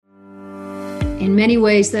In many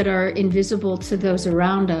ways that are invisible to those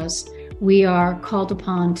around us, we are called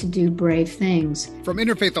upon to do brave things. From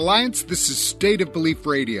Interfaith Alliance, this is State of Belief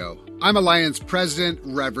Radio. I'm Alliance President,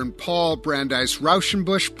 Reverend Paul Brandeis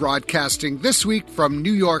Rauschenbusch, broadcasting this week from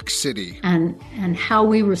New York City. And how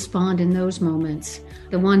we respond in those moments,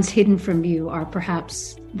 the ones hidden from view, are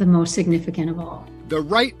perhaps the most significant of all. The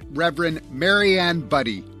Right Reverend Mariann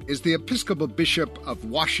Budde is the Episcopal Bishop of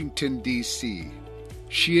Washington, D.C.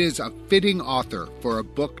 She is a fitting author for a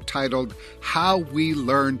book titled How We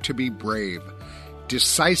Learn to Be Brave,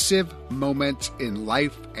 Decisive Moments in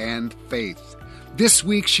Life and Faith. This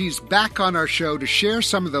week, she's back on our show to share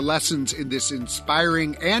some of the lessons in this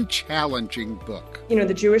inspiring and challenging book. You know,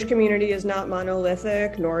 the Jewish community is not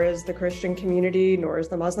monolithic, nor is the Christian community, nor is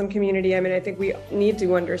the Muslim community. I mean, I think we need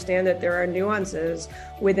to understand that there are nuances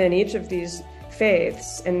within each of these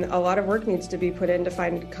faiths, and a lot of work needs to be put in to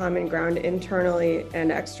find common ground internally and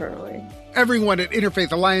externally. Everyone at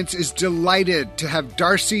Interfaith Alliance is delighted to have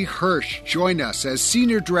Darcy Hirsch join us as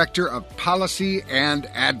Senior Director of Policy and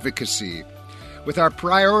Advocacy. With our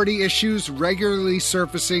priority issues regularly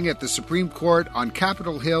surfacing at the Supreme Court, on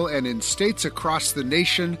Capitol Hill, and in states across the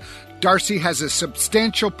nation, Darcy has a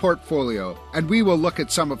substantial portfolio, and we will look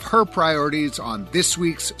at some of her priorities on this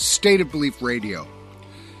week's State of Belief Radio.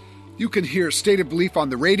 You can hear State of Belief on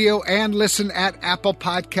the radio and listen at Apple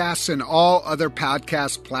Podcasts and all other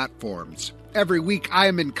podcast platforms. Every week, I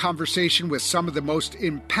am in conversation with some of the most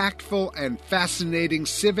impactful and fascinating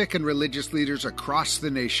civic and religious leaders across the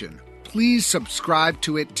nation. Please subscribe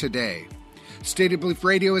to it today. State of Belief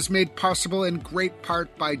Radio is made possible in great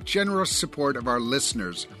part by generous support of our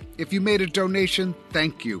listeners. If you made a donation,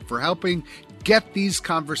 thank you for helping get these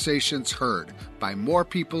conversations heard by more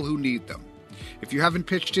people who need them. If you haven't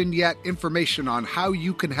pitched in yet, information on how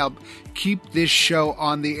you can help keep this show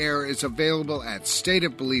on the air is available at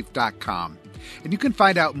stateofbelief.com. And you can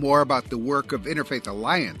find out more about the work of Interfaith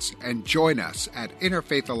Alliance and join us at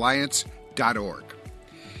interfaithalliance.org.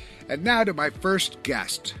 And now to my first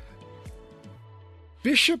guest.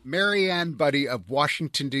 Bishop Mariann Budde of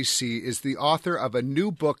Washington, D.C. is the author of a new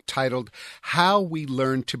book titled How We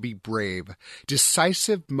Learn to Be Brave,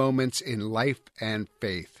 Decisive Moments in Life and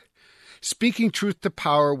Faith. Speaking truth to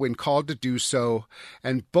power when called to do so,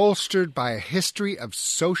 and bolstered by a history of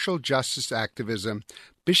social justice activism,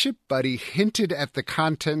 Bishop Budde hinted at the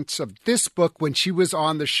contents of this book when she was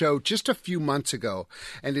on the show just a few months ago,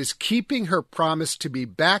 and is keeping her promise to be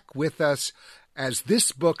back with us as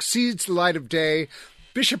this book sees the light of day.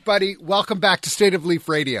 Bishop Budde, welcome back to State of Belief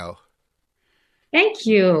Radio. Thank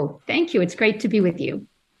you. Thank you. It's great to be with you.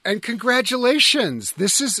 And congratulations.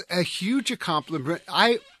 This is a huge accomplishment.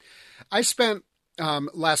 I spent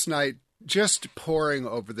last night just poring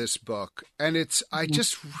over this book, and I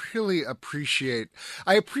just really appreciate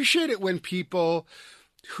it when people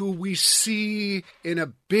who we see in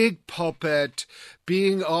a big pulpit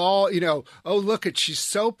being all, oh, look she's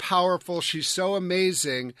so powerful, she's so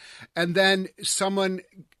amazing. And then someone,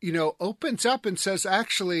 opens up and says,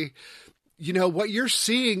 actually, what you're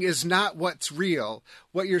seeing is not what's real.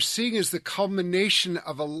 What you're seeing is the culmination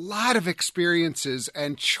of a lot of experiences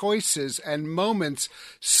and choices and moments,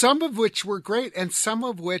 some of which were great and some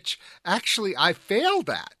of which actually I failed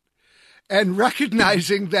at. And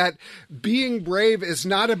recognizing that being brave is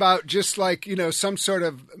not about just some sort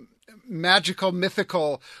of magical,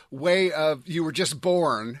 mythical way of you were just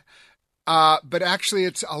born, but actually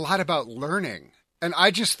it's a lot about learning. And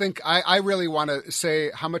I just think I really want to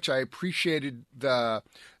say how much I appreciated the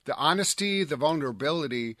honesty, the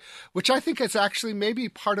vulnerability, which I think is actually maybe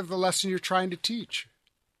part of the lesson you're trying to teach.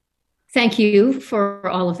 Thank you for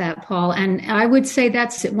all of that, Paul. And I would say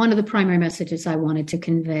that's one of the primary messages I wanted to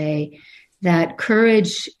convey, that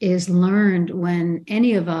courage is learned when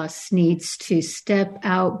any of us needs to step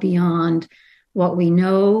out beyond what we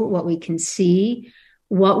know, what we can see,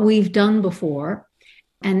 what we've done before.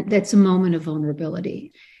 And that's a moment of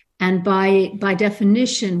vulnerability. And by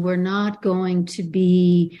definition, we're not going to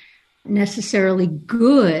be necessarily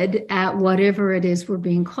good at whatever it is we're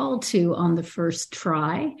being called to on the first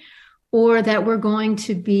try, or that we're going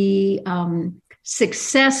to be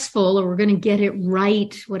successful, or we're going to get it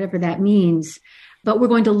right, whatever that means. But we're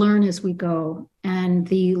going to learn as we go. And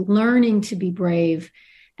the learning to be brave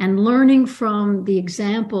and learning from the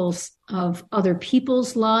examples of other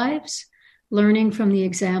people's lives, learning from the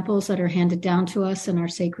examples that are handed down to us in our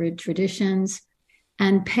sacred traditions,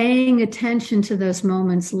 and paying attention to those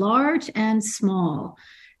moments, large and small,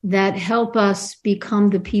 that help us become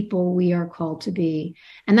the people we are called to be.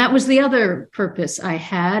 And that was the other purpose I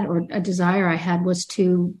had, or a desire I had, was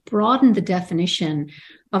to broaden the definition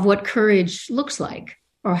of what courage looks like,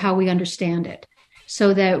 or how we understand it.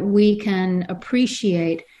 so that we can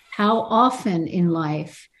appreciate how often in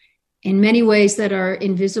life, in many ways that are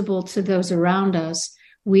invisible to those around us,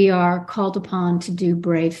 we are called upon to do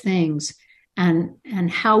brave things. And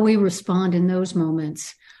how we respond in those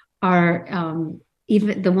moments are,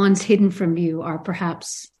 even the ones hidden from view, are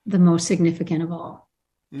perhaps the most significant of all.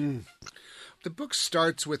 Mm. The book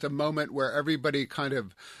starts with a moment where everybody kind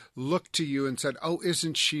of looked to you and said, oh,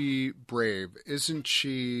 isn't she brave? Isn't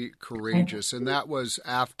she courageous? And that was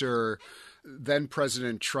after then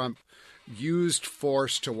President Trump used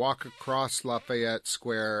force to walk across Lafayette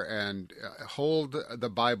Square and hold the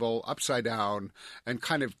Bible upside down and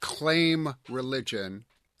kind of claim religion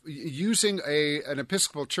using an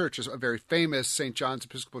Episcopal church, a very famous St. John's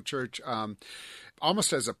Episcopal Church,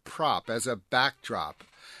 almost as a prop, as a backdrop.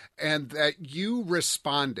 And that you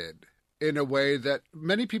responded in a way that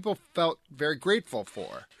many people felt very grateful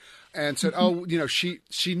for and said, oh,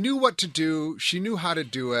 she knew what to do. She knew how to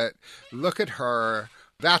do it. Look at her.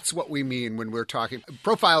 That's what we mean when we're talking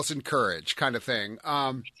profiles in courage kind of thing.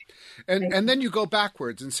 And then you go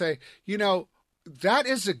backwards and say, that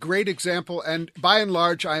is a great example. And by and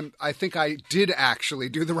large, I think I did actually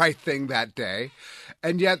do the right thing that day.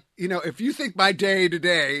 And yet, if you think my day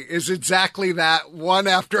today is exactly that, one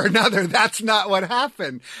after another, that's not what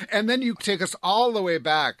happened. And then you take us all the way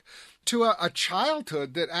back to a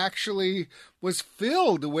childhood that actually was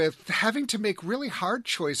filled with having to make really hard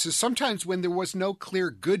choices, sometimes when there was no clear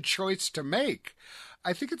good choice to make.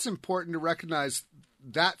 I think it's important to recognize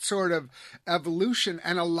that sort of evolution.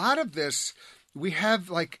 And a lot of this we have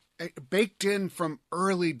baked in from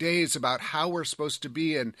early days about how we're supposed to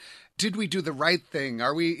be and did we do the right thing?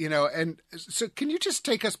 Are we, and so can you just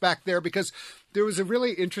take us back there? Because there was a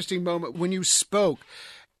really interesting moment when you spoke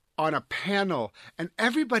on a panel and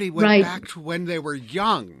everybody went back to when they were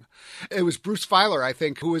young. It was Bruce Feiler, I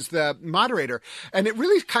think, who was the moderator. And it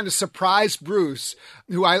really kind of surprised Bruce,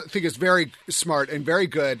 who I think is very smart and very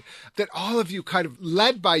good, that all of you kind of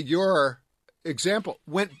led by your example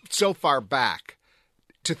went so far back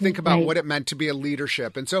to think about what it meant to be a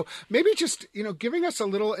leadership. And so maybe just, giving us a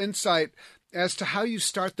little insight as to how you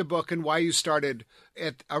start the book and why you started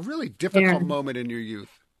at a really difficult moment in your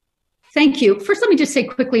youth. Thank you. First, let me just say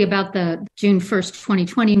quickly about the June 1st,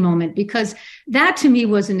 2020 moment, because that to me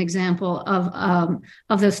was an example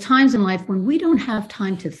of those times in life when we don't have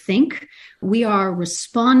time to think. We are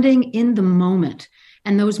responding in the moment.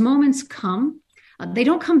 And those moments come. They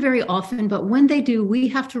don't come very often, but when they do, we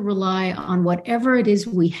have to rely on whatever it is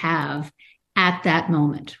we have at that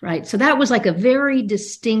moment, right? So that was like a very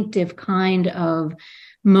distinctive kind of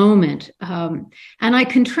moment. And I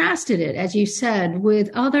contrasted it, as you said,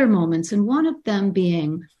 with other moments, and one of them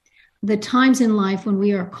being the times in life when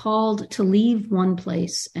we are called to leave one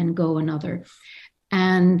place and go another,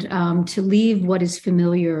 and to leave what is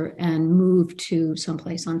familiar and move to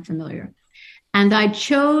someplace unfamiliar. And I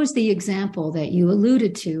chose the example that you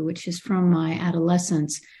alluded to, which is from my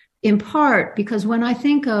adolescence, in part because when I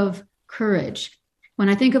think of courage, when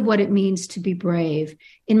I think of what it means to be brave,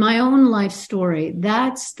 in my own life story,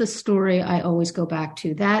 that's the story I always go back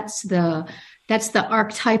to. That's the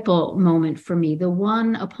archetypal moment for me, the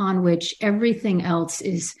one upon which everything else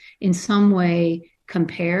is in some way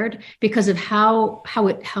compared because of how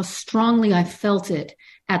strongly I felt it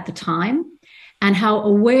at the time. And how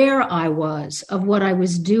aware I was of what I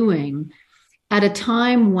was doing at a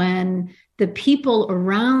time when the people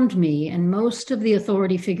around me and most of the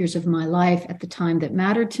authority figures of my life at the time that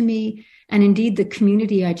mattered to me, and indeed the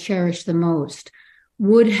community I cherished the most,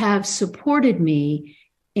 would have supported me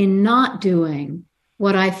in not doing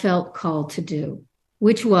what I felt called to do,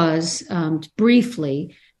 which was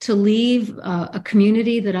briefly to leave a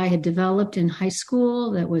community that I had developed in high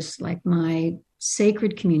school that was like my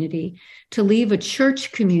sacred community, to leave a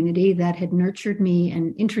church community that had nurtured me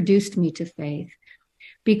and introduced me to faith,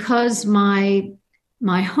 because my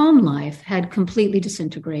home life had completely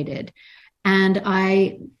disintegrated. And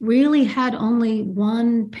I really had only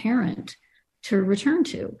one parent to return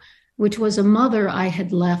to, which was a mother I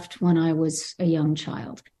had left when I was a young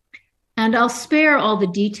child. And I'll spare all the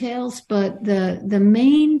details, but the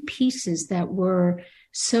main pieces that were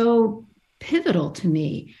so pivotal to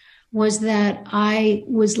me was that I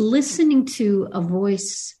was listening to a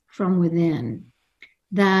voice from within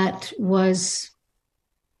that was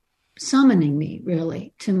summoning me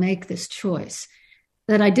really to make this choice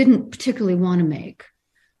that I didn't particularly want to make.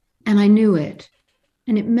 And I knew it.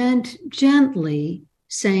 And it meant gently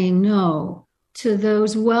saying no to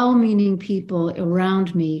those well-meaning people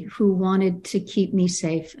around me who wanted to keep me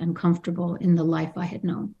safe and comfortable in the life I had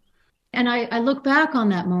known. And I look back on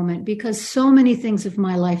that moment because so many things of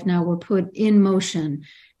my life now were put in motion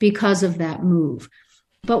because of that move.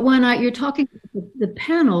 But when you're talking the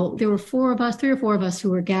panel, there were 3 or 4 of us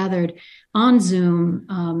who were gathered on Zoom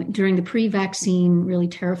during the pre-vaccine, really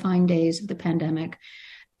terrifying days of the pandemic.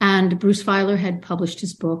 And Bruce Feiler had published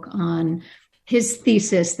his book on his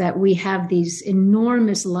thesis that we have these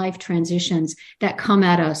enormous life transitions that come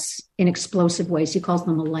at us in explosive ways. He calls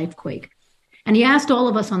them a life quake. And he asked all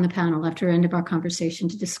of us on the panel after the end of our conversation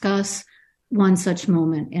to discuss one such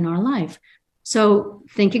moment in our life. So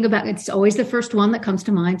thinking about it's always the first one that comes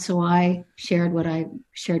to mind. So I shared what I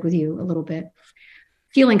shared with you a little bit,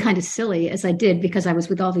 feeling kind of silly as I did because I was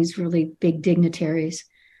with all these really big dignitaries.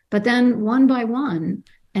 But then one by one,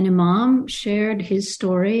 an imam shared his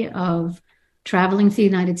story of traveling to the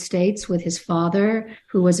United States with his father,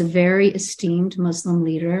 who was a very esteemed Muslim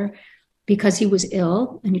leader, because he was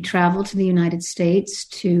ill, and he traveled to the United States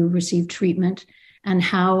to receive treatment, and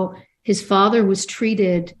how his father was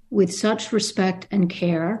treated with such respect and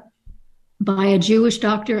care by a Jewish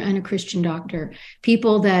doctor and a Christian doctor,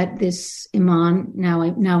 people that this imam, now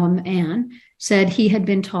a man, said he had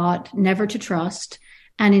been taught never to trust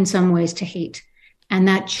and in some ways to hate. And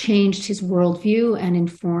that changed his worldview and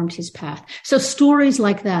informed his path. So stories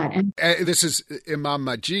like that. And this is Imam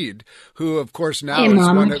Majid, who, of course, now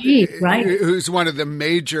who's one of the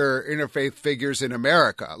major interfaith figures in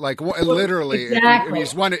America. Like literally, exactly.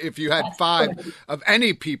 He's one. If you had 5 of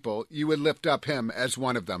any people, you would lift up him as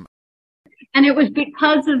one of them. And it was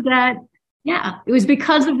because of that. Yeah, it was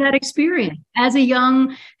because of that experience as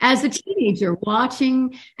a teenager,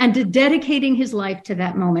 watching and dedicating his life to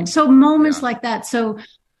that moment. So moments like that. So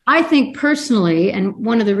I think personally, and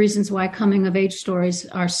one of the reasons why coming of age stories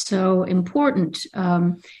are so important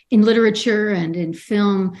in literature and in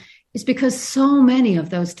film is because so many of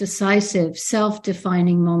those decisive,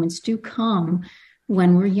 self-defining moments do come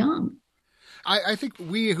when we're young. I think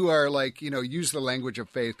we who are use the language of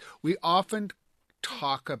faith, we often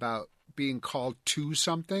talk about being called to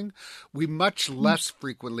something. We much less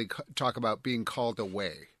frequently talk about being called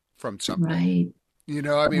away from something. Right.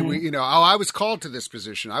 Right. I was called to this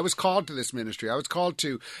position. I was called to this ministry. I was called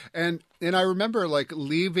to, and I remember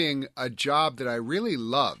leaving a job that I really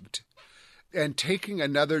loved and taking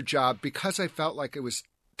another job because I felt like it was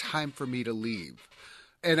time for me to leave.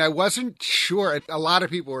 And I wasn't sure. A lot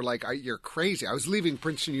of people were like, you're crazy. I was leaving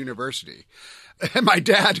Princeton University. And my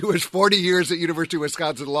dad, who was 40 years at University of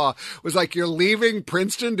Wisconsin Law, was like, you're leaving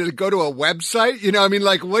Princeton to go to a website?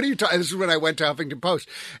 What are you talking? This is when I went to Huffington Post.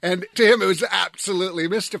 And to him, it was absolutely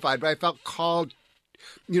mystified. But I felt called,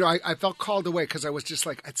 I felt called away because I was just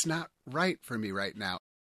like, it's not right for me right now.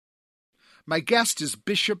 My guest is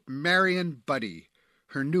Bishop Mariann Budde.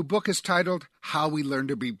 Her new book is titled How We Learn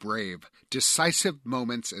to Be Brave, Decisive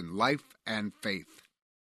Moments in Life and Faith.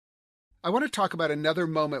 I want to talk about another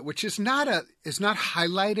moment which is not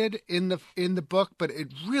highlighted in the book, but it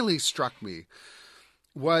really struck me,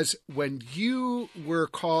 was when you were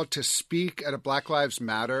called to speak at a Black Lives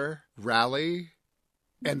Matter rally,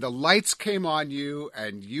 and the lights came on you,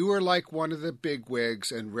 and you were like one of the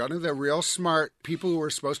bigwigs and one of the real smart people who were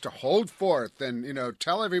supposed to hold forth and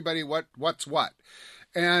tell everybody what's what.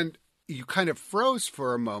 And you kind of froze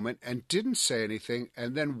for a moment and didn't say anything.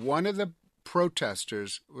 And then one of the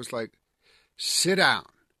protesters was like, sit down.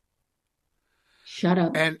 Shut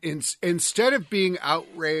up. And instead of being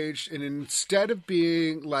outraged and instead of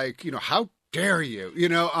being like, how dare you,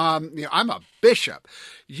 I'm a bishop,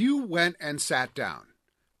 you went and sat down.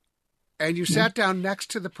 And you sat down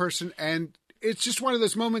next to the person. And it's just one of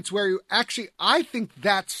those moments where I think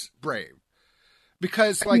that's brave.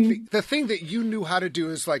 Because the thing that you knew how to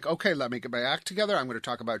do is like, okay, let me get my act together. I'm going to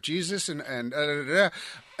talk about Jesus and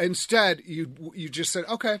Instead, you just said,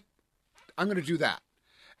 okay, I'm going to do that.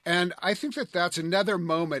 And I think that's another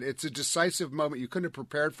moment. It's a decisive moment you couldn't have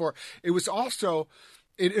prepared for. It was also,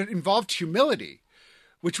 it involved humility,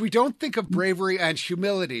 which we don't think of bravery and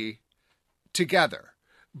humility together.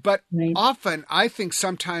 But often, I think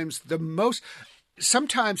sometimes that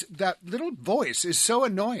little voice is so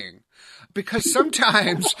annoying because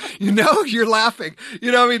sometimes, you're laughing,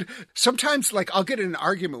 sometimes I'll get in an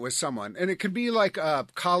argument with someone and it can be like a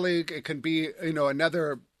colleague. It can be,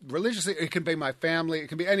 another religious, it can be my family. It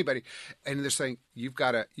can be anybody. And they're saying, you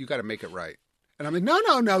got to make it right. And I'm like,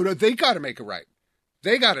 no. They got to make it right.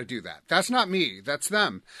 They got to do that. That's not me. That's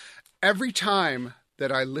them. Every time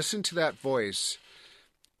that I listen to that voice,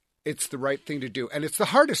 it's the right thing to do. And it's the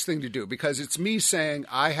hardest thing to do because it's me saying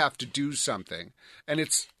I have to do something. And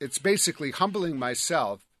it's basically humbling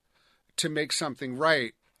myself to make something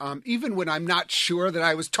right even when I'm not sure that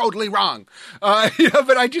I was totally wrong.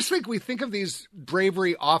 But I just think we think of these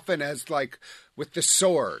bravery often as like with the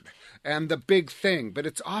sword and the big thing, but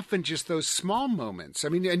it's often just those small moments. I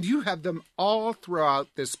mean, and you have them all throughout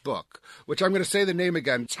this book, which I'm going to say the name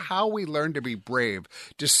again. It's How We Learn to Be Brave,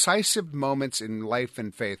 Decisive Moments in Life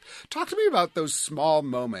and Faith. Talk to me about those small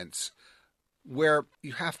moments where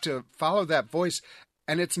you have to follow that voice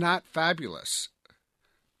and it's not fabulous.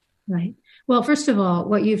 Right. Well, first of all,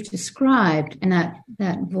 what you've described and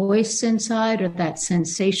that voice inside or that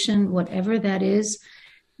sensation, whatever that is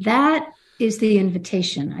the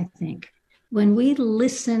invitation, I think. When we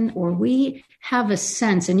listen or we have a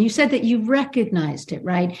sense, and you said that you recognized it,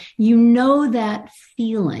 right? You know that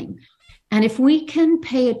feeling. And if we can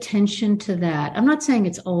pay attention to that, I'm not saying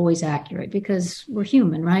it's always accurate because we're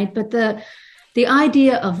human, right? But the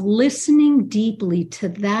idea of listening deeply to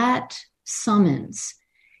that summons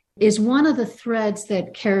is one of the threads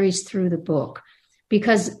that carries through the book,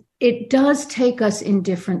 because it does take us in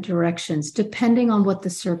different directions depending on what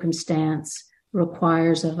the circumstance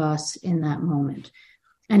requires of us in that moment.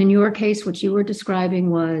 And in your case, what you were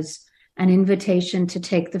describing was an invitation to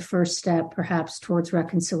take the first step, perhaps towards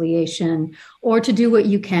reconciliation, or to do what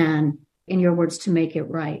you can, in your words, to make it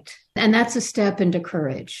right. And that's a step into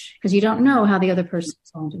courage, because you don't know how the other person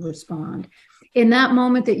is going to respond. In that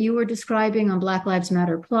moment that you were describing on Black Lives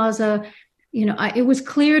Matter Plaza, it was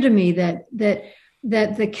clear to me that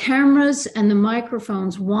the cameras and the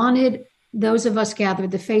microphones wanted those of us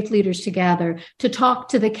gathered, the faith leaders together, to talk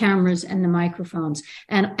to the cameras and the microphones.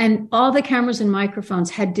 And all the cameras and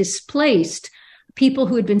microphones had displaced people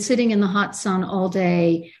who had been sitting in the hot sun all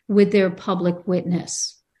day with their public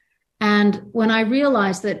witness. And when I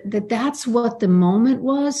realized that that's what the moment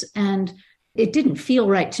was, and it didn't feel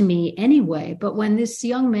right to me anyway, but when this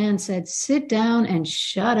young man said, "Sit down and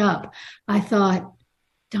shut up," I thought,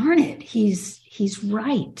 darn it, he's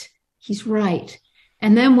right. He's right.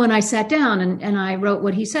 And then when I sat down and I wrote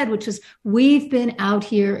what he said, which was, we've been out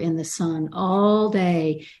here in the sun all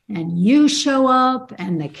day, and you show up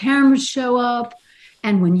and the cameras show up.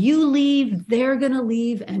 And when you leave, they're going to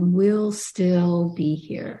leave and we'll still be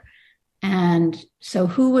here. And so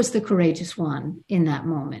who was the courageous one in that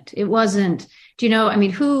moment? It wasn't,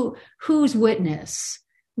 whose witness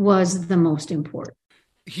was the most important?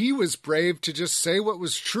 He was brave to just say what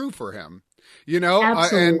was true for him.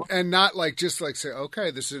 And not just say,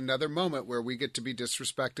 okay, this is another moment where we get to be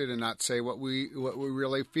disrespected and not say what we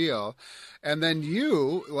really feel. And then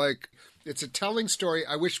it's a telling story.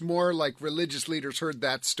 I wish more religious leaders heard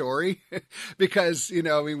that story because,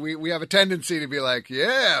 we have a tendency to be like,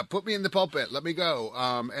 yeah, put me in the pulpit, let me go.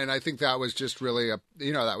 And I think that was just really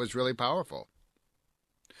that was really powerful.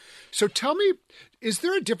 So tell me, is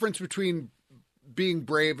there a difference between being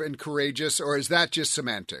brave and courageous, or is that just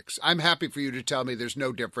semantics? I'm happy for you to tell me there's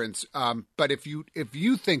no difference. But if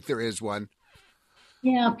you think there is one.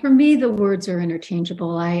 Yeah, for me, the words are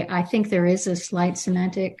interchangeable. I think there is a slight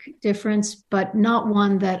semantic difference, but not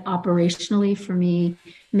one that operationally for me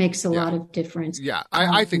makes a lot of difference. Yeah,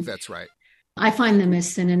 I think that's right. I find them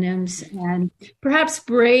as synonyms, and perhaps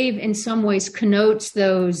brave in some ways connotes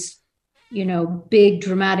those big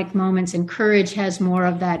dramatic moments, and courage has more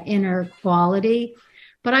of that inner quality.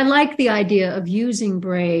 But I like the idea of using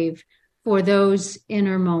brave for those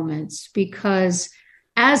inner moments, because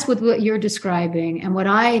as with what you're describing and what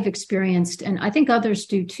I've experienced, and I think others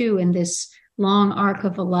do too in this long arc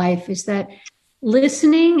of a life, is that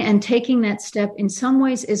listening and taking that step in some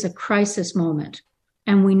ways is a crisis moment.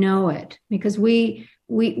 And we know it because we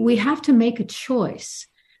have to make a choice.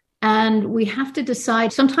 And we have to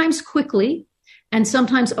decide, sometimes quickly and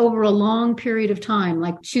sometimes over a long period of time,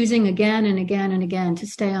 like choosing again and again and again to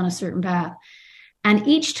stay on a certain path. And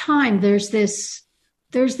each time there's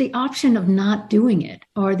the option of not doing it,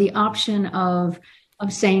 or the option of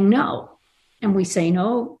saying no. And we say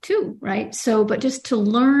no too, right? So, but just to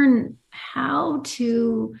learn how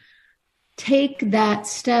to take that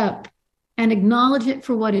step and acknowledge it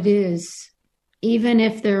for what it is, even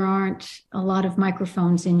if there aren't a lot of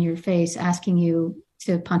microphones in your face asking you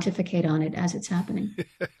to pontificate on it as it's happening.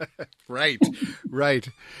 Right.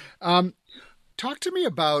 Talk to me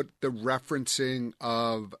about the referencing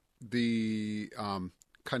of the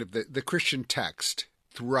kind of the Christian text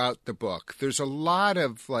throughout the book. There's a lot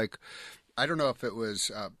of I don't know if it was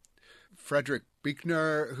Frederick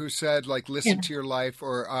Buechner who said listen to your life,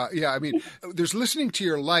 or there's listening to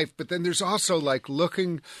your life, but then there's also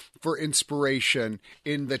looking for inspiration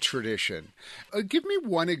in the tradition. Give me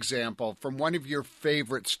one example from one of your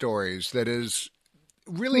favorite stories that is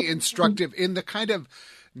really instructive in the kind of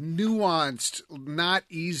nuanced, not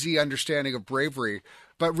easy understanding of bravery,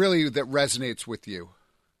 but really that resonates with you?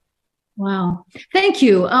 Wow. Thank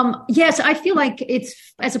you. Yes, I feel like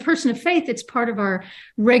as a person of faith, it's part of our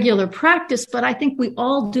regular practice, but I think we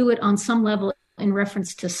all do it on some level in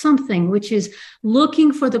reference to something, which is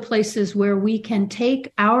looking for the places where we can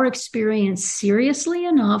take our experience seriously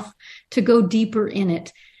enough to go deeper in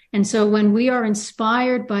it. And so when we are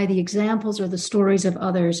inspired by the examples or the stories of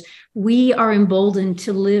others, we are emboldened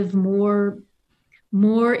to live more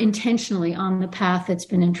intentionally on the path that's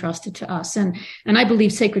been entrusted to us. And I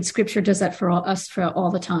believe sacred scripture does that for us for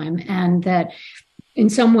all the time. And that in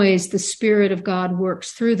some ways, the Spirit of God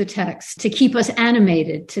works through the text to keep us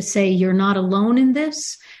animated, to say, you're not alone in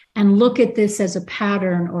this, and look at this as a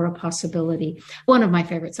pattern or a possibility. One of my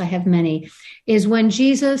favorites, I have many, is when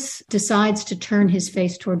Jesus decides to turn his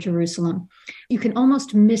face toward Jerusalem. You can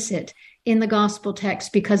almost miss it in the gospel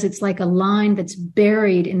text because it's like a line that's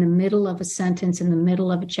buried in the middle of a sentence, in the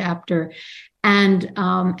middle of a chapter. And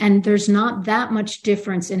there's not that much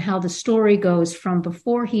difference in how the story goes from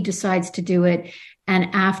before he decides to do it and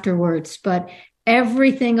afterwards. But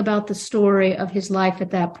everything about the story of his life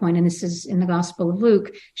at that point, and this is in the Gospel of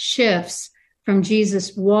Luke, shifts from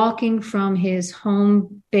Jesus walking from his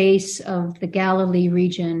home base of the Galilee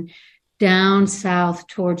region down south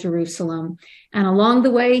toward Jerusalem. And along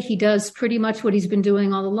the way, he does pretty much what he's been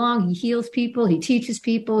doing all along. He heals people, he teaches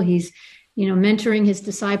people, he's, mentoring his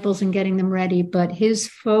disciples and getting them ready. But his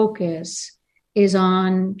focus is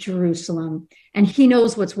on Jerusalem. And he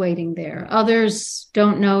knows what's waiting there. Others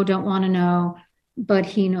don't know, don't want to know, but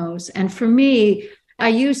he knows. And for me, I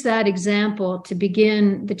use that example to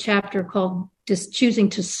begin the chapter called Just Choosing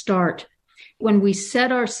to Start. When we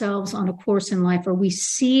set ourselves on a course in life, or we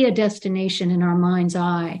see a destination in our mind's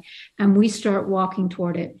eye and we start walking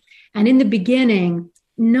toward it. And in the beginning,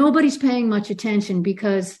 nobody's paying much attention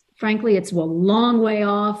because frankly, it's a long way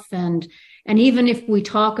off. And even if we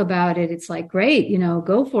talk about it, it's like, great,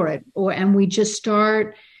 go for it. And we just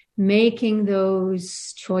start making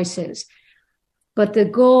those choices. But the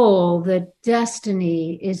goal, the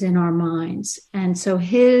destiny is in our minds. And so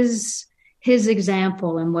his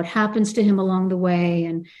example and what happens to him along the way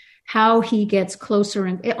and how he gets closer.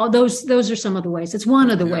 And those are some of the ways. It's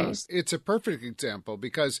one of the ways. It's a perfect example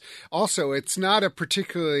because also it's not a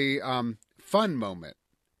particularly fun moment.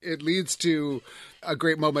 It leads to a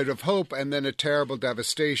great moment of hope and then a terrible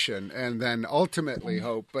devastation and then ultimately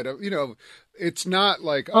hope. But, it's not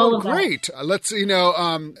like, oh, great. Let's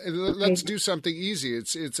do something easy.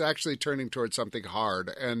 It's actually turning towards something hard.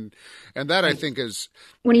 And that I think is.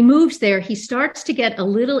 When he moves there, he starts to get a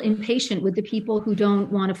little impatient with the people who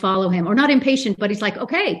don't want to follow him, or not impatient, but he's like,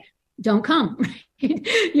 okay, don't come.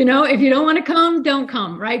 If you don't want to come, don't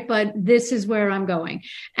come, right? But this is where I'm going.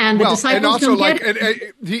 And the disciples and also don't like get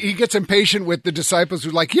it. He gets impatient with the disciples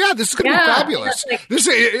who are like, yeah, this is going to be fabulous. Like, this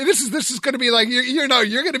is going to be like, you're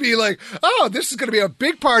going to be like, oh, this is going to be a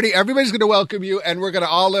big party. Everybody's going to welcome you and we're going to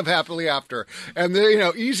all live happily after. And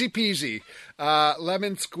easy peasy,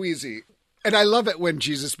 lemon squeezy. And I love it when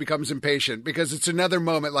Jesus becomes impatient because it's another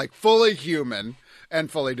moment like fully human and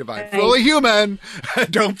fully divine. Right. Fully human,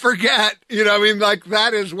 don't forget.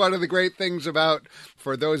 That is one of the great things about,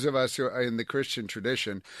 for those of us who are in the Christian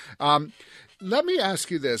tradition. Let me ask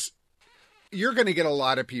you this. You're going to get a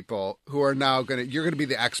lot of people who are now you're going to be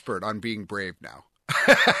the expert on being brave now.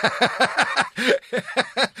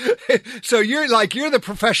 So you're the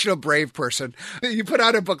professional brave person. You put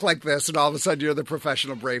out a book like this and all of a sudden you're the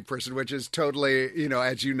professional brave person, which is totally,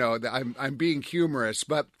 as you know, I'm being humorous,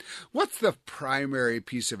 but what's the primary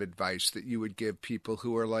piece of advice that you would give people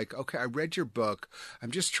who are like, okay, I read your book.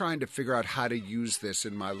 I'm just trying to figure out how to use this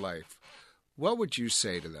in my life. What would you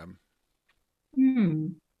say to them?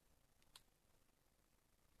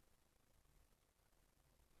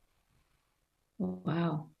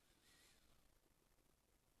 Wow.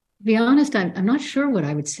 To be honest, I'm not sure what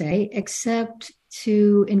I would say, except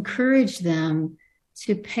to encourage them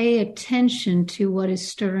to pay attention to what is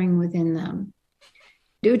stirring within them.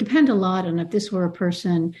 It would depend a lot on if this were a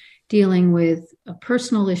person dealing with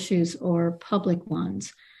personal issues or public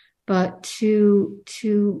ones, but to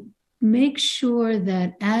make sure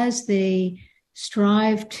that as they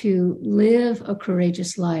strive to live a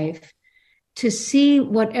courageous life, to see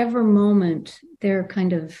whatever moment they're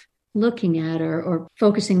kind of looking at or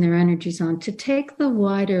focusing their energies on, to take the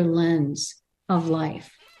wider lens of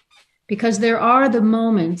life. Because there are the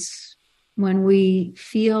moments when we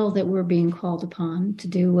feel that we're being called upon to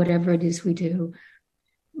do whatever it is we do.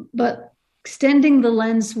 But extending the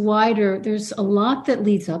lens wider, there's a lot that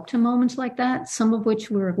leads up to moments like that, some of which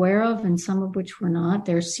we're aware of and some of which we're not.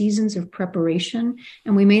 There are seasons of preparation,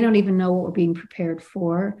 and we may not even know what we're being prepared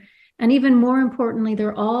for. And even more importantly, there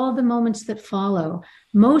are all the moments that follow,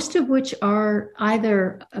 most of which are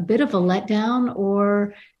either a bit of a letdown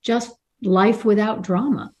or just life without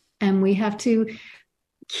drama. And we have to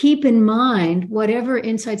keep in mind whatever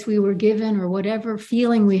insights we were given or whatever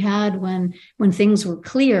feeling we had when things were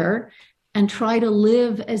clear, and try to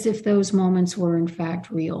live as if those moments were in fact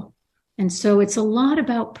real. And so it's a lot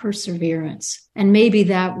about perseverance. And maybe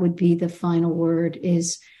that would be the final word,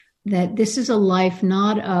 is that this is a life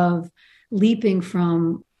not of leaping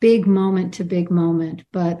from big moment to big moment,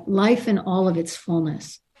 but life in all of its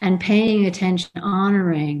fullness, and paying attention,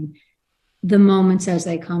 honoring the moments as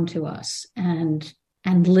they come to us, and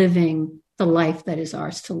living the life that is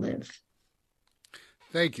ours to live.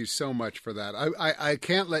 Thank you so much for that. I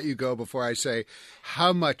can't let you go before I say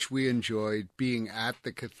how much we enjoyed being at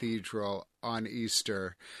the cathedral on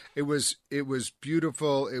Easter. It was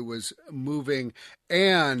beautiful. It was moving.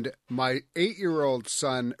 And my 8-year-old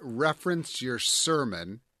son referenced your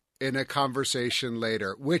sermon in a conversation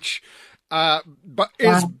later, which but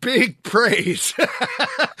is big praise.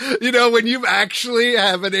 When you actually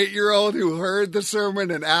have an 8-year-old who heard the sermon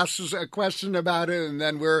and asks a question about it, and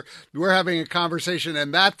then we're having a conversation,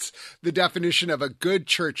 and that's the definition of a good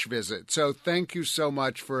church visit. So thank you so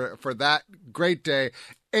much for that great day,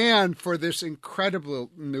 and for this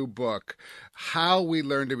incredible new book, How We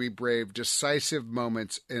Learn to Be Brave, Decisive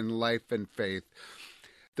Moments in Life and Faith.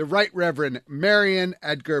 The Right Reverend Mariann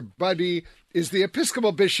Edgar Budde is the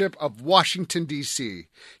Episcopal Bishop of Washington, D.C.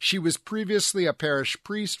 She was previously a parish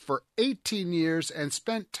priest for 18 years and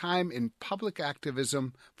spent time in public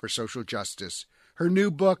activism for social justice. Her new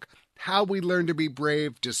book, How We Learn to Be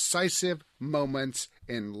Brave, Decisive Moments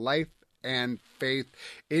in Life and Faith.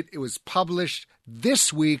 It was published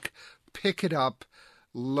this week. Pick it up,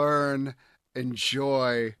 learn,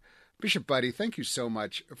 enjoy. Bishop Budde, thank you so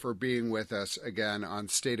much for being with us again on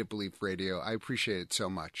State of Belief Radio. I appreciate it so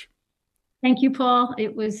much. Thank you, Paul.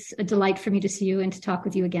 It was a delight for me to see you and to talk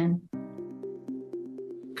with you again.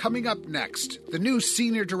 Coming up next, the new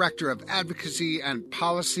Senior Director of Advocacy and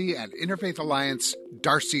Policy at Interfaith Alliance,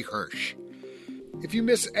 Darcy Hirsch. If you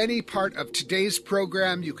miss any part of today's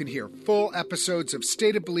program, you can hear full episodes of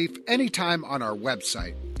State of Belief anytime on our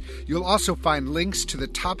website. You'll also find links to the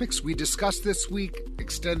topics we discussed this week,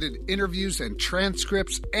 extended interviews and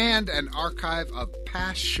transcripts, and an archive of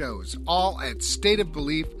past shows, all at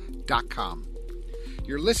stateofbelief.com.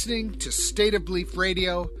 You're listening to State of Belief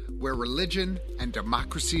Radio, where religion and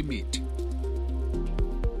democracy meet.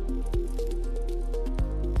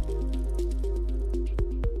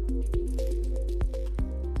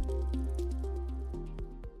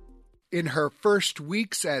 In her first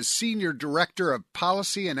weeks as Senior Director of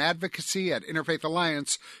Policy and Advocacy at Interfaith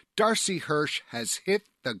Alliance, Darcy Hirsch has hit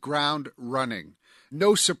the ground running.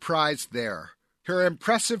 No surprise there. Her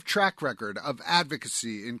impressive track record of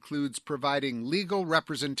advocacy includes providing legal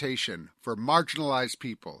representation for marginalized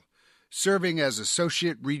people, serving as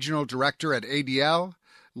Associate Regional Director at ADL,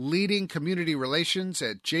 leading community relations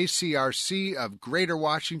at JCRC of Greater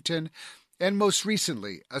Washington, and most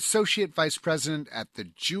recently, Associate Vice President at the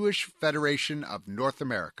Jewish Federation of North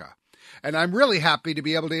America. And I'm really happy to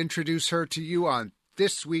be able to introduce her to you on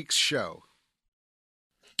this week's show.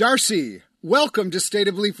 Darcy, welcome to State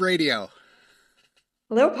of Belief Radio.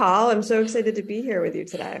 Hello, Paul. I'm so excited to be here with you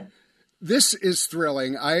today. This is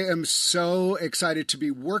thrilling. I am so excited to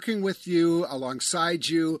be working with you, alongside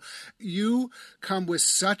you. You come with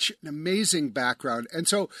such an amazing background. And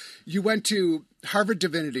so you went to Harvard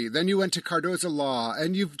Divinity, then you went to Cardozo Law,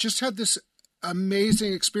 and you've just had this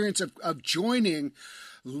amazing experience of joining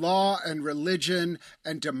law and religion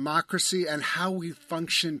and democracy and how we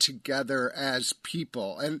function together as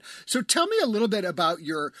people. And so tell me a little bit about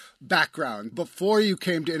your background before you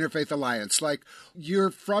came to Interfaith Alliance. Like,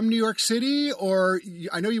 you're from New York City, or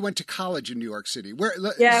I know you went to college in New York City.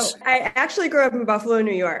 Yeah, I actually grew up in Buffalo,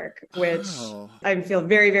 New York, which I feel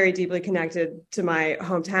very, very deeply connected to my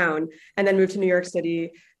hometown, and then moved to New York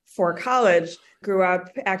City for college. Grew up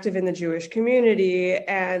active in the Jewish community,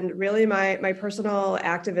 and really my personal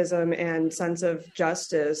activism and sense of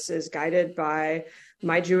justice is guided by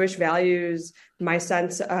my Jewish values, my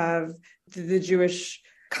sense of the Jewish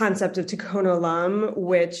concept of tikkun olam,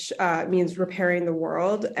 which means repairing the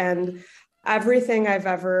world. And everything I've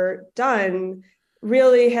ever done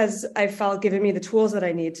really has, I felt, given me the tools that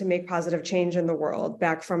I need to make positive change in the world,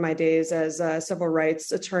 back from my days as a civil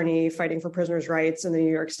rights attorney fighting for prisoners' rights in the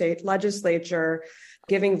New York State legislature,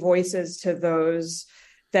 giving voices to those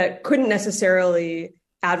that couldn't necessarily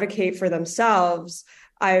advocate for themselves.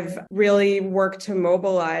 I've really worked to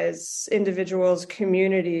mobilize individuals,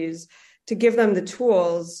 communities, to give them the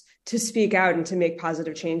tools to speak out and to make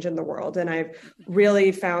positive change in the world. And I've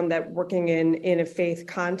really found that working in a faith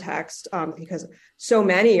context, because so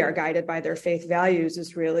many are guided by their faith values,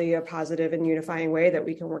 is really a positive and unifying way that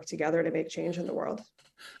we can work together to make change in the world.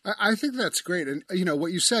 I think that's great. And,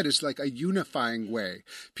 what you said is like a unifying way.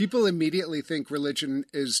 People immediately think religion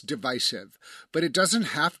is divisive, but it doesn't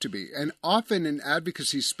have to be. And often in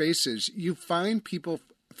advocacy spaces, you find people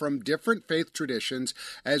from different faith traditions,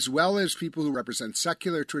 as well as people who represent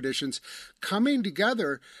secular traditions, coming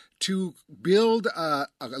together to build a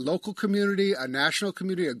local community, a national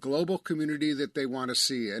community, a global community that they want to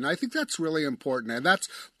see. And I think that's really important. And that's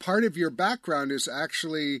part of your background is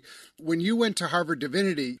actually when you went to Harvard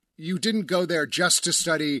Divinity, you didn't go there just to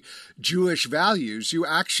study Jewish values. You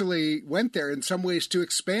actually went there in some ways to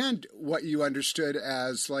expand what you understood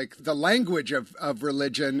as like the language of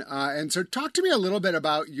religion. And so talk to me a little bit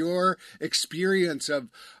about your experience of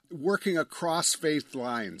working across faith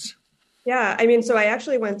lines. Yeah, so I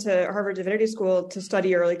actually went to Harvard Divinity School to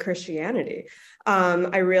study early Christianity.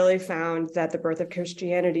 I really found that the birth of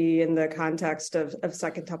Christianity in the context of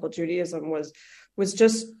Second Temple Judaism was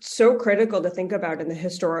just so critical to think about in the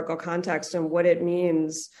historical context and what it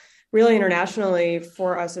means really internationally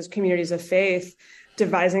for us as communities of faith,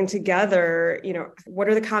 devising together, what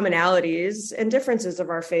are the commonalities and differences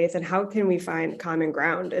of our faith and how can we find common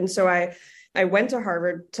ground? And so I went to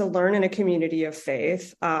Harvard to learn in a community of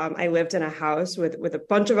faith. I lived in a house with a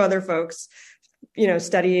bunch of other folks,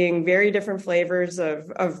 studying very different flavors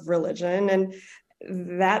of religion. And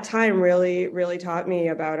that time really, really taught me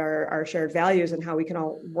about our shared values and how we can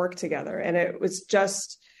all work together. And it was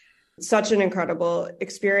just such an incredible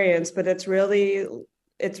experience, but it's really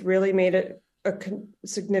made it a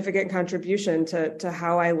significant contribution to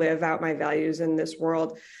how I live out my values in this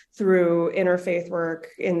world through interfaith work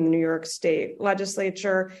in the New York State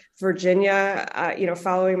Legislature, Virginia.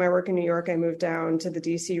 Following my work in New York, I moved down to the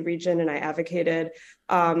DC region and I advocated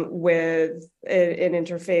with an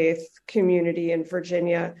interfaith community in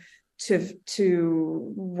Virginia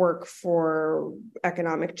to work for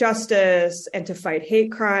economic justice and to fight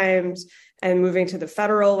hate crimes, and moving to the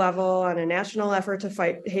federal level on a national effort to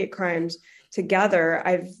fight hate crimes. Together,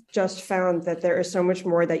 I've just found that there is so much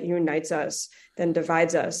more that unites us than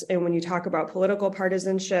divides us. And when you talk about political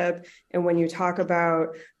partisanship and when you talk about,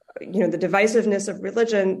 the divisiveness of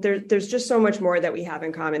religion, there's just so much more that we have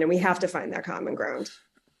in common, and we have to find that common ground.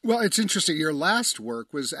 Well, it's interesting. Your last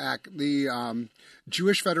work was at the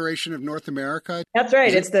Jewish Federation of North America. That's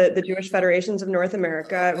right. It's the Jewish Federations of North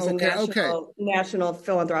America. It was a national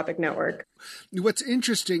philanthropic network. What's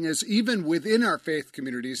interesting is even within our faith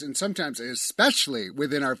communities, and sometimes especially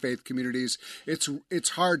within our faith communities, it's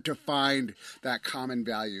hard to find that common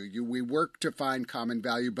value. We work to find common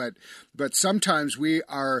value, but sometimes we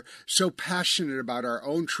are so passionate about our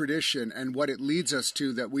own tradition and what it leads us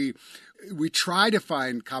to that we try to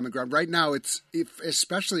find common ground. Right now, it's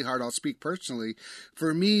especially hard. I'll speak personally.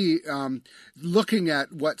 For me, looking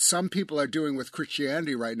at what some people are doing with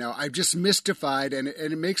Christianity right now, I'm just mystified, and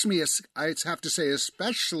it makes me, I have to say,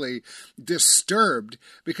 especially disturbed,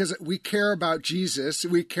 because we care about Jesus,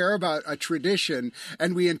 we care about a tradition,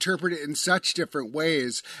 and we interpret it in such different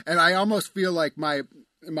ways. And I almost feel like my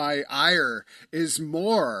ire is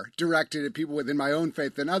more directed at people within my own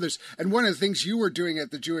faith than others. And one of the things you were doing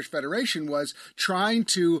at the Jewish Federation was trying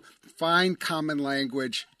to find common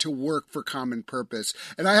language to work for common purpose.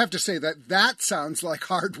 And I have to say that sounds like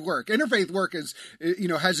hard work. Interfaith work has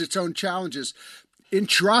its own challenges.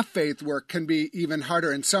 Intra-faith work can be even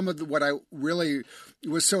harder. And some of what I really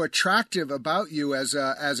was so attractive about you as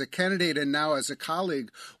a candidate and now as a colleague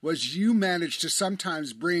was you managed to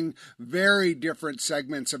sometimes bring very different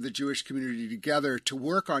segments of the Jewish community together to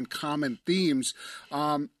work on common themes.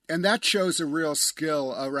 And that shows a real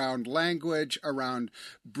skill around language, around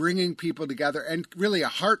bringing people together, and really a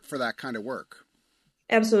heart for that kind of work.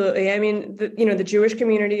 Absolutely. The Jewish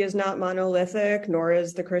community is not monolithic, nor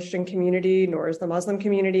is the Christian community, nor is the Muslim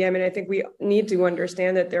community. I think we need to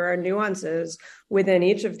understand that there are nuances within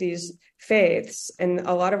each of these faiths, and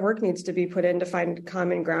a lot of work needs to be put in to find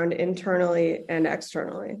common ground internally and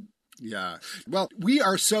externally. Yeah. Well, we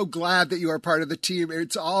are so glad that you are part of the team.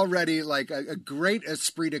 It's already like a great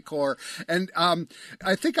esprit de corps. And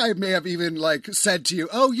I think I may have even said to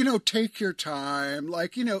you, take your time,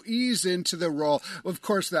 ease into the role. Of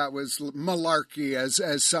course, that was malarkey, as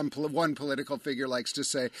one political figure likes to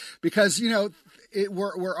say, because,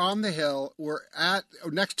 we're on the Hill. We're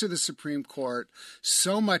next to the Supreme Court.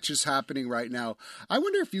 So much is happening right now. I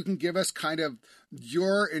wonder if you can give us kind of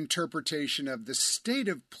your interpretation of the state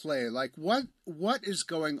of play. What is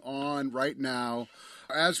going on right now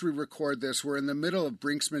As we record this, we're in the middle of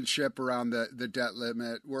brinksmanship around the debt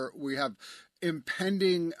limit, where we have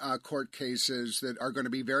impending court cases that are going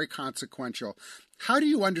to be very consequential. How do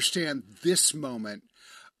you understand this moment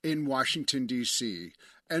in Washington, D.C.?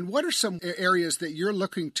 And what are some areas that you're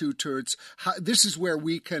looking towards how this is where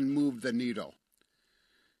we can move the needle?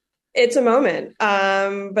 It's a moment,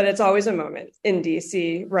 but it's always a moment in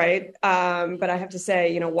DC, right? But I have to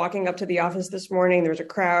say, walking up to the office this morning, there's a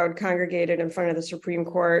crowd congregated in front of the Supreme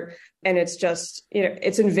Court, and it's just,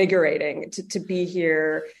 it's invigorating to be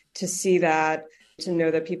here, to see that, to know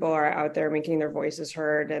that people are out there making their voices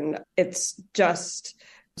heard. And it's just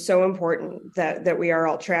so important that we are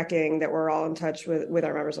all tracking, that we're all in touch with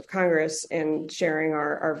our members of Congress and sharing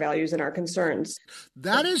our values and our concerns.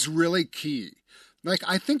 That is really key. Like,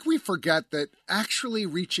 I think we forget that actually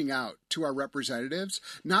reaching out to our representatives,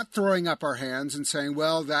 not throwing up our hands and saying,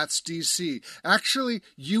 well, that's DC. Actually,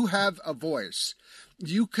 you have a voice.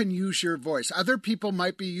 You can use your voice. Other people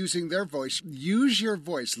might be using their voice. Use your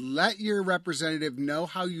voice. Let your representative know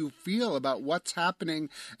how you feel about what's happening.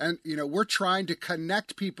 And, we're trying to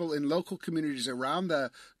connect people in local communities around the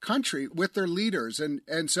country with their leaders.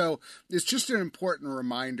 And so it's just an important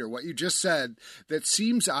reminder, what you just said, that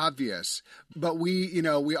seems obvious, but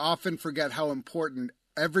we often forget how important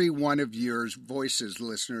every one of your voices,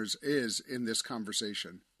 listeners, is in this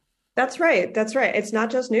conversation. That's right. It's not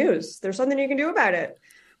just news. There's something you can do about it.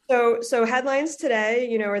 So headlines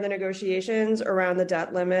today, are the negotiations around the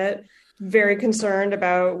debt limit. Very concerned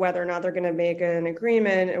about whether or not they're going to make an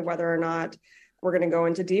agreement and whether or not we're going to go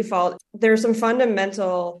into default. There's some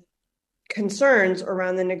fundamental concerns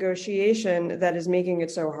around the negotiation that is making it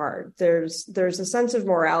so hard. There's a sense of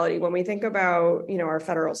morality when we think about, our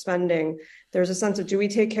federal spending. There's a sense of, do we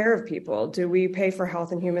take care of people? Do we pay for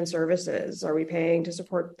health and human services? Are we paying to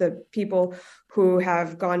support the people who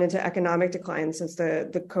have gone into economic decline since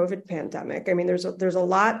the COVID pandemic? I mean, there's a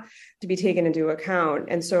lot to be taken into account.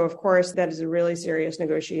 And so, of course, that is a really serious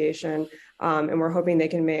negotiation. And we're hoping they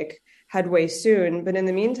can make headway soon. But in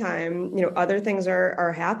the meantime, other things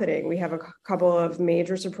are happening. We have a couple of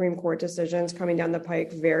major Supreme Court decisions coming down the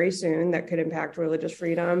pike very soon that could impact religious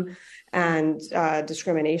freedom and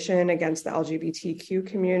discrimination against the LGBTQ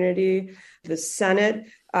community. The Senate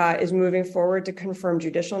is moving forward to confirm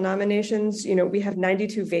judicial nominations. We have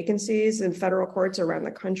 92 vacancies in federal courts around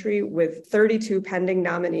the country with 32 pending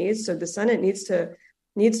nominees. So the Senate needs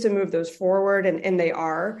to move those forward, and they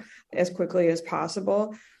are, as quickly as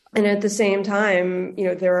possible. And at the same time,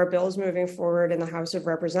 there are bills moving forward in the House of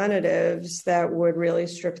Representatives that would really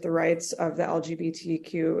strip the rights of the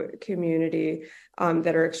LGBTQ community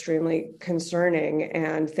that are extremely concerning.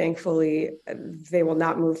 And thankfully, they will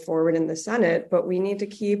not move forward in the Senate. But we need to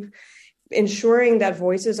keep ensuring that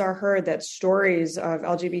voices are heard, that stories of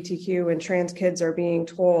LGBTQ and trans kids are being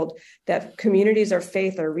told, that communities of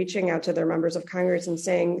faith are reaching out to their members of Congress and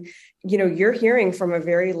saying, you're hearing from a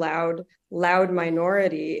very loud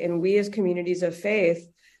minority, and we as communities of faith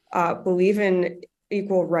believe in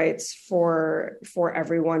equal rights for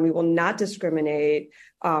everyone. We will not discriminate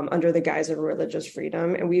under the guise of religious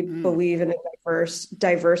freedom, and we believe in a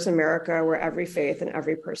diverse America where every faith and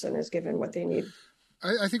every person is given what they need.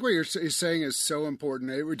 I think what you're saying is so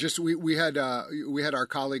important. We had our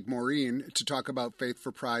colleague Mariann to talk about Faith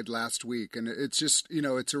for Pride last week, and it's just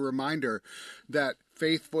it's a reminder that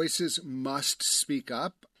faith voices must speak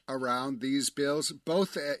up around these bills,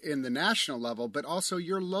 both in the national level, but also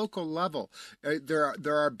your local level. There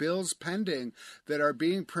are bills pending that are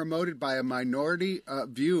being promoted by a minority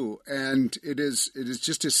view, and it is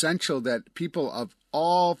just essential that people of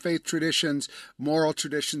all faith traditions, moral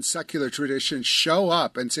traditions, secular traditions show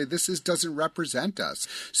up and say this doesn't represent us.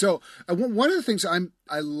 So one of the things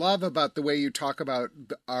I love about the way you talk about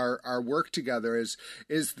our work together is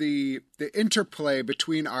the interplay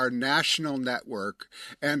between our national network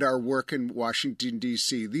and our work in Washington,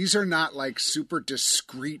 D.C. These are not like super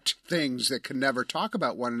discrete things that can never talk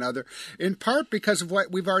about one another, in part because of what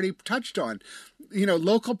we've already touched on.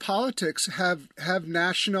 Local politics have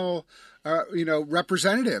national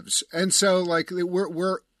representatives. And so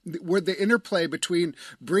we're the interplay between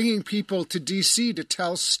bringing people to DC to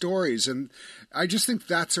tell stories. And I just think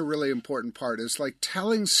that's a really important part, is like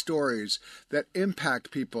telling stories that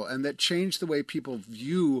impact people and that change the way people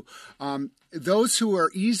view those who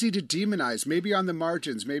are easy to demonize, maybe on the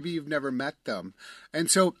margins, maybe you've never met them.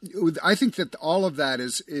 And so I think that all of that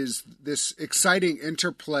is this exciting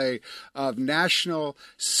interplay of national,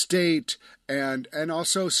 state, and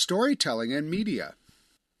also storytelling and media.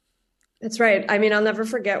 That's right. I mean, I'll never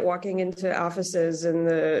forget walking into offices in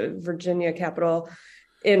the Virginia Capitol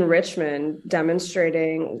in Richmond,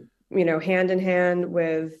 demonstrating hand in hand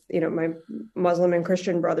with, my Muslim and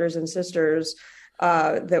Christian brothers and sisters,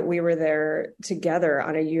 that we were there together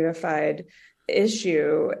on a unified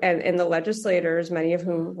issue. And the legislators, many of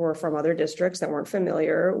whom were from other districts that weren't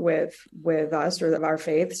familiar with us or our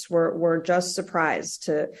faiths, were just surprised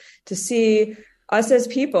to see us as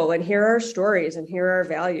people and hear our stories and hear our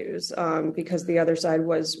values, because the other side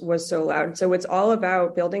was so loud. So it's all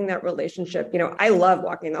about building that relationship. I love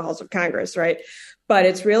walking the halls of Congress, right? But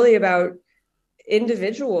it's really about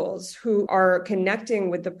individuals who are connecting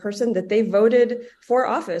with the person that they voted for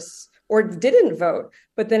office or didn't vote.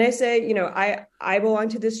 But then I say, I belong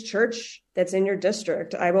to this church that's in your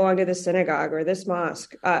district. I belong to this synagogue or this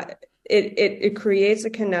mosque. It creates a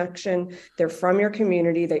connection. They're from your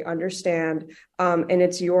community. They understand. And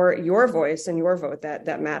it's your voice and your vote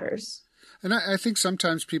that matters. And I think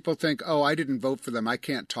sometimes people think, oh, I didn't vote for them, I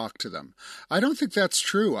can't talk to them. I don't think that's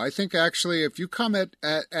true. I think actually if you come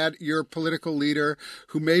at your political leader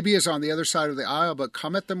who maybe is on the other side of the aisle, but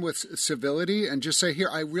come at them with civility and just say, here,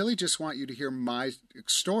 I really just want you to hear my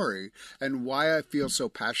story and why I feel so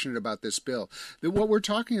passionate about this bill. That what we're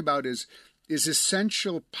talking about is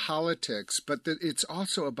essential politics, but that it's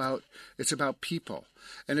also about people,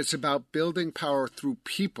 and it's about building power through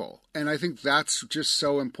people. And I think that's just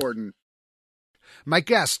so important. My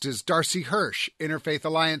guest is Darcy Hirsch, Interfaith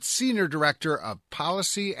Alliance Senior Director of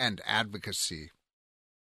Policy and Advocacy.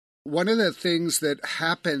 One of the things that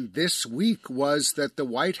happened this week was that the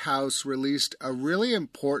White House released a really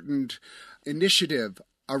important initiative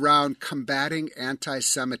around combating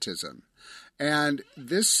anti-Semitism. And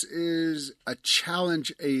this is a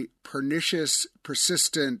challenge, a pernicious,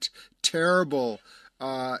 persistent, terrible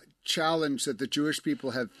challenge that the Jewish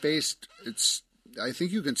people have faced, I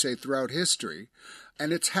think you can say, throughout history.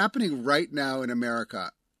 And it's happening right now in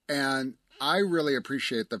America. And I really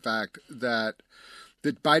appreciate the fact that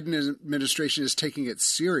the Biden administration is taking it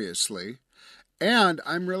seriously. And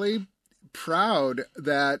I'm really proud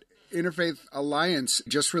that Interfaith Alliance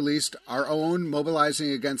just released our own Mobilizing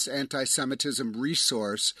Against Anti-Semitism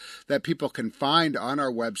resource that people can find on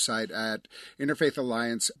our website at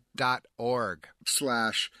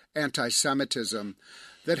interfaithalliance.org/anti-Semitism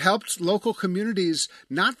that helps local communities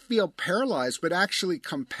not feel paralyzed, but actually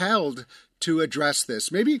compelled to address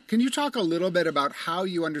this. Maybe can you talk a little bit about how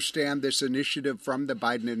you understand this initiative from the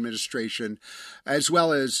Biden administration, as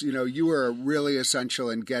well as, you were really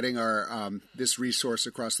essential in getting our this resource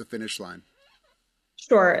across the finish line?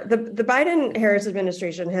 Sure. The Biden-Harris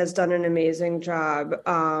administration has done an amazing job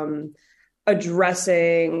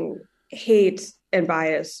addressing hate and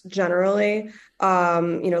bias generally.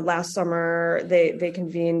 Last summer, they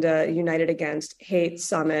convened a United Against Hate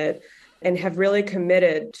Summit and have really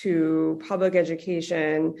committed to public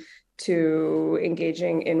education, to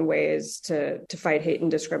engaging in ways to fight hate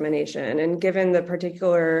and discrimination. And given the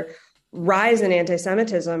particular rise in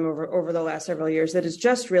anti-Semitism over the last several years, that is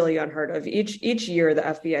just really unheard of. Each year, the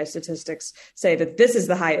FBI statistics say that this is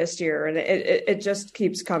the highest year, and it just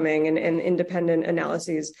keeps coming, and independent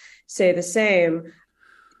analyses say the same.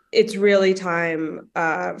 It's really time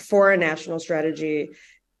for a national strategy,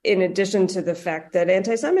 in addition to the fact that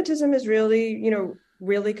anti-Semitism is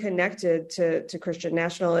really connected to Christian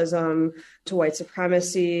nationalism, to white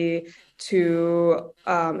supremacy, to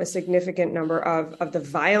a significant number of the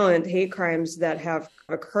violent hate crimes that have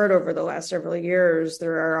occurred over the last several years.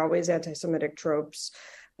 There are always anti-Semitic tropes.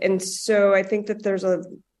 And so I think that there's a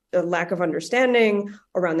lack of understanding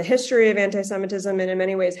around the history of anti-Semitism and in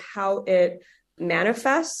many ways how it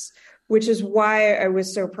manifests, which is why I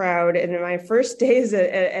was so proud in my first days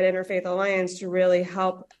at Interfaith Alliance to really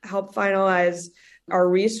help finalize our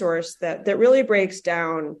resource that really breaks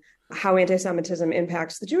down how anti-Semitism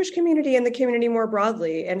impacts the Jewish community and the community more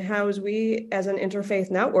broadly, and how we as an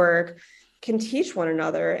interfaith network can teach one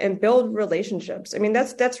another and build relationships. I mean,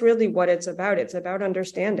 that's really what it's about. It's about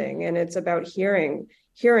understanding, and it's about hearing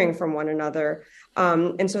from one another.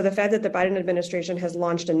 And so the fact that the Biden administration has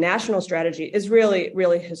launched a national strategy is really,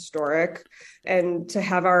 really historic. And to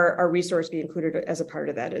have our resource be included as a part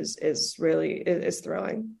of that is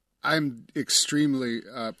thrilling. I'm extremely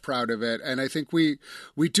proud of it. And I think we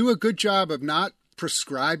do a good job of not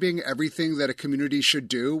prescribing everything that a community should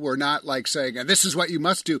do. We're not like saying, and this is what you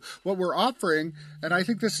must do. What we're offering, and I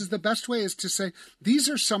think this is the best way, is to say, these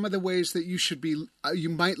are some of the ways that you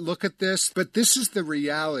might look at this, but this is the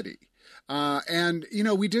reality. And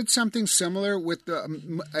we did something similar with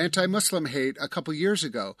the anti-Muslim hate a couple years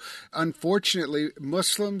ago. Unfortunately,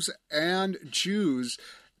 Muslims and Jews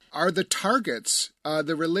are the targets,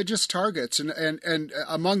 the religious targets. And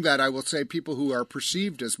among that, I will say people who are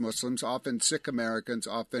perceived as Muslims, often Sikh Americans,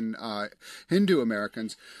 often Hindu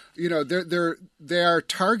Americans, they are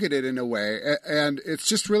targeted in a way. And it's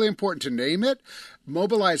just really important to name it,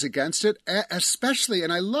 mobilize against it, especially,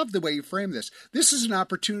 and I love the way you frame this. This is an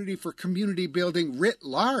opportunity for community building writ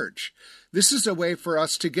large. This is a way for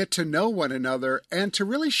us to get to know one another and to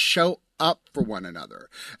really show up for one another.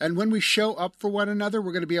 And when we show up for one another,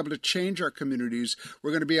 we're going to be able to change our communities.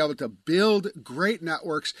 We're going to be able to build great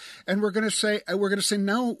networks. And we're going to say,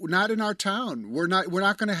 no, not in our town. We're not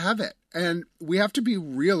going to have it. And we have to be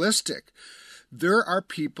realistic. There are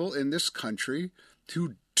people in this country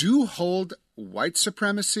who do hold white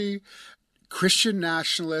supremacy, Christian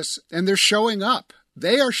nationalists, and they're showing up.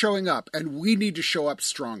 They are showing up, and we need to show up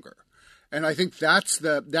stronger. And I think that's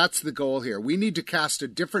the goal here. We need to cast a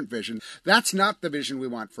different vision. That's not the vision we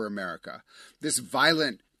want for America. This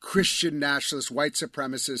violent Christian nationalist, white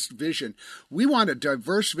supremacist vision. We want a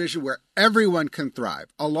diverse vision where everyone can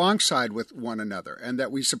thrive alongside with one another and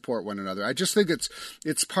that we support one another. I just think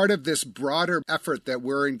it's part of this broader effort that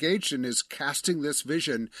we're engaged in, is casting this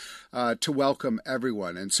vision to welcome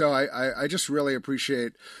everyone. And so I just really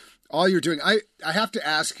appreciate all you're doing. I have to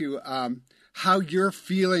ask you, how you're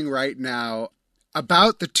feeling right now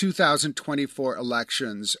about the 2024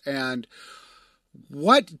 elections, and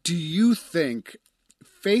what do you think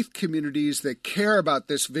faith communities that care about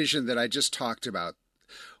this vision that I just talked about,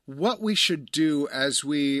 what we should do as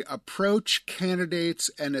we approach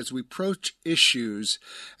candidates and as we approach issues,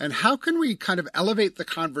 and how can we kind of elevate the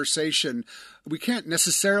conversation? We can't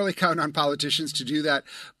necessarily count on politicians to do that,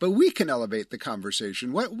 but we can elevate the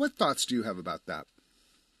conversation. What thoughts do you have about that?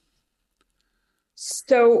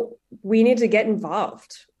 So we need to get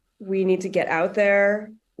involved. We need to get out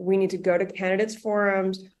there. We need to go to candidates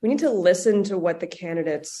forums. We need to listen to what the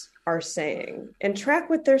candidates are saying and track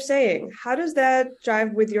what they're saying. How does that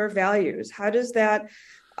jive with your values? How does that,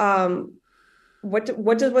 what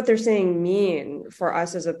does what they're saying mean for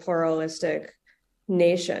us as a pluralistic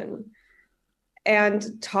nation?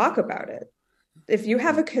 And talk about it. If you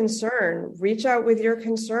have a concern, reach out with your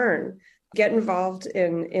concern. Get involved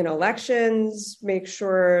in elections, make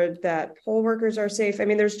sure that poll workers are safe. I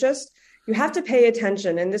mean, you have to pay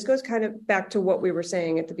attention. And this goes kind of back to what we were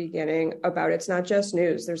saying at the beginning about it's not just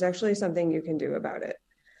news. There's actually something you can do about it.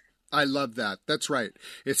 I love that. That's right.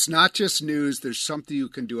 It's not just news. There's something you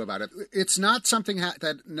can do about it. It's not something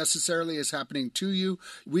that necessarily is happening to you.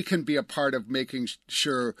 We can be a part of making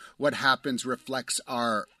sure what happens reflects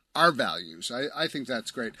our values. I think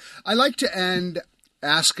that's great. I like to end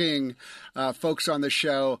asking folks on the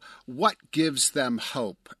show what gives them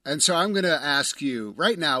hope. And so I'm going to ask you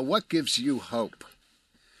right now, what gives you hope?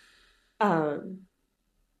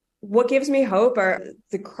 What gives me hope are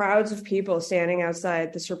the crowds of people standing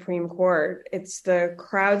outside the Supreme Court. It's the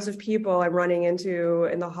crowds of people I'm running into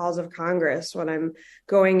in the halls of Congress when I'm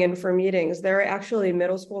going in for meetings. There are actually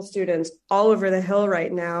middle school students all over the Hill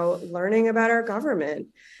right now learning about our government.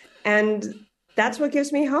 And that's what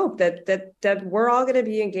gives me hope, that we're all going to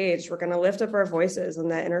be engaged. We're going to lift up our voices, and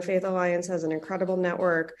that Interfaith Alliance has an incredible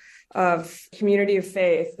network of community of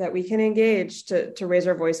faith that we can engage to raise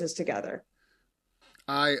our voices together.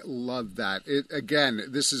 I love that. Again,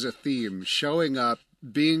 this is a theme, showing up,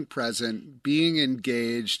 being present, being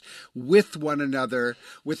engaged with one another,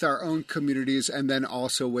 with our own communities, and then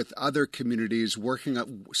also with other communities, working up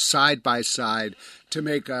side by side to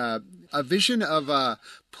make a vision of a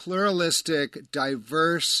pluralistic,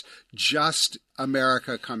 diverse, just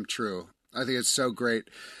America come true. I think it's so great.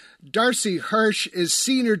 Darcy Hirsch is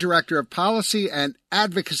Senior Director of Policy and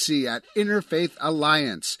Advocacy at Interfaith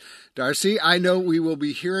Alliance. Darcy, I know we will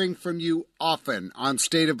be hearing from you often on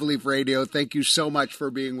State of Belief Radio. Thank you so much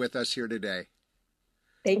for being with us here today.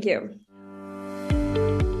 Thank you.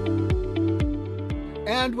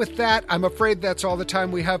 And with that, I'm afraid that's all the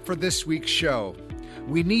time we have for this week's show.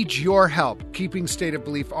 We need your help keeping State of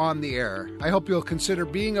Belief on the air. I hope you'll consider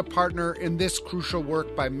being a partner in this crucial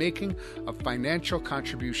work by making a financial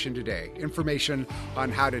contribution today. Information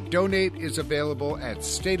on how to donate is available at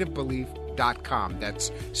stateofbelief.com. That's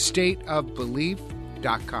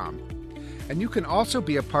stateofbelief.com. And you can also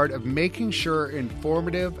be a part of making sure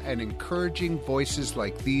informative and encouraging voices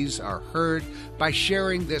like these are heard by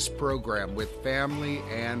sharing this program with family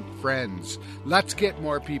and friends. Let's get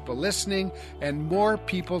more people listening and more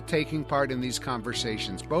people taking part in these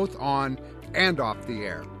conversations, both on and off the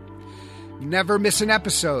air. Never miss an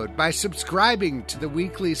episode by subscribing to the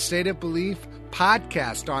weekly State of Belief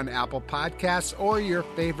podcast on Apple Podcasts or your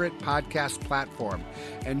favorite podcast platform.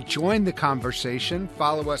 And join the conversation.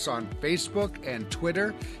 Follow us on Facebook and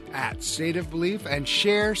Twitter at State of Belief and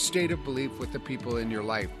share State of Belief with the people in your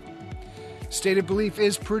life. State of Belief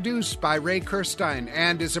is produced by Ray Kirstein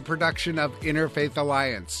and is a production of Interfaith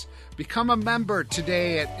Alliance. Become a member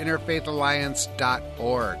today at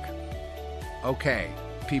interfaithalliance.org. Okay,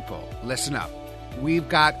 people, listen up. We've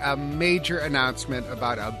got a major announcement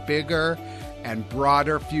about a bigger and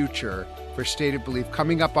broader future for State of Belief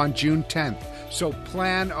coming up on June 10th. So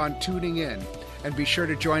plan on tuning in. And be sure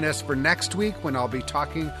to join us for next week when I'll be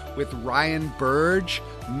talking with Ryan Burge,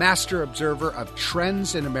 Master Observer of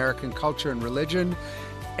Trends in American Culture and Religion.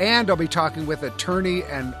 And I'll be talking with attorney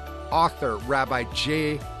and author Rabbi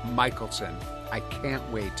Jay Michelson. I can't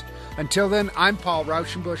wait. Until then, I'm Paul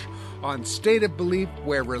Rauschenbusch on State of Belief,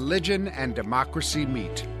 where religion and democracy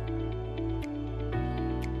meet.